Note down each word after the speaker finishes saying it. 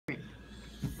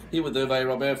Here with Herve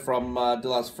Robert from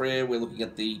Delas and Phil. We're looking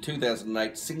at the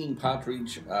 2008 Singing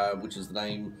Partridge, which is the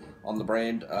name on the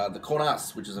brand. The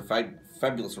Cornas, which is a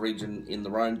fabulous region in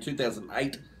the Rhone.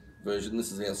 2008 version.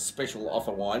 This is our special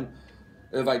offer wine.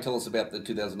 Herve, tell us about the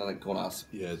 2008 Cornas.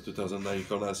 Yeah, 2009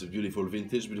 Cornas, a beautiful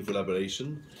vintage, beautiful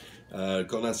aberration.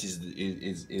 Cornas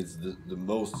is the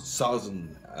most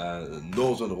southern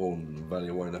northern Rhone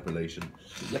Valley wine appellation.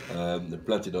 Yep.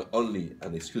 Planted only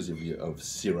and exclusively of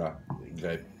Syrah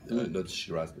grape, not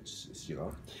Shiraz but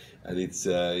Syrah, and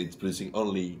it's producing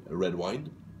only red wine.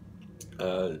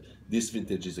 This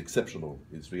vintage is exceptional.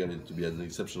 It's regarded to be an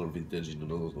exceptional vintage in the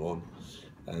northern Rhone,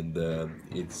 and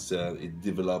it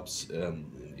develops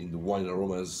in the wine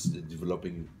aromas,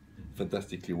 developing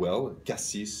fantastically well.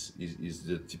 Cassis is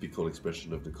the typical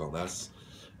expression of the Cornas,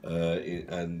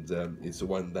 and it's a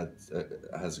wine that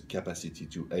has a capacity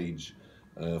to age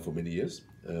for many years,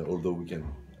 although we can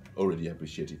already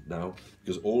appreciate it now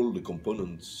because all the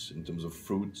components in terms of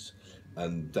fruits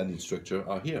and tannin structure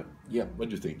are here. Yeah. What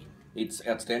do you think? It's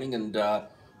outstanding, and the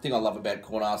thing I love about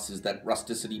Cornas is that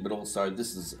rusticity, but also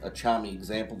this is a charming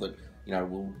example that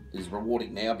is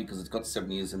rewarding now because it's got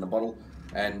 7 years in the bottle,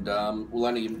 and will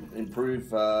only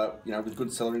improve. With good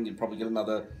cellaring, you'd probably get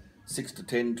another 6 to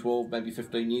 10, 12, maybe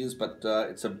 15 years. But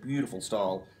it's a beautiful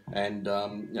style, and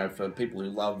for people who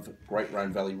love Great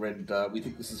Rhone Valley Red, we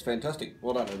think this is fantastic.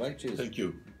 Well done, Herve. Cheers. Thank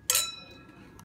you.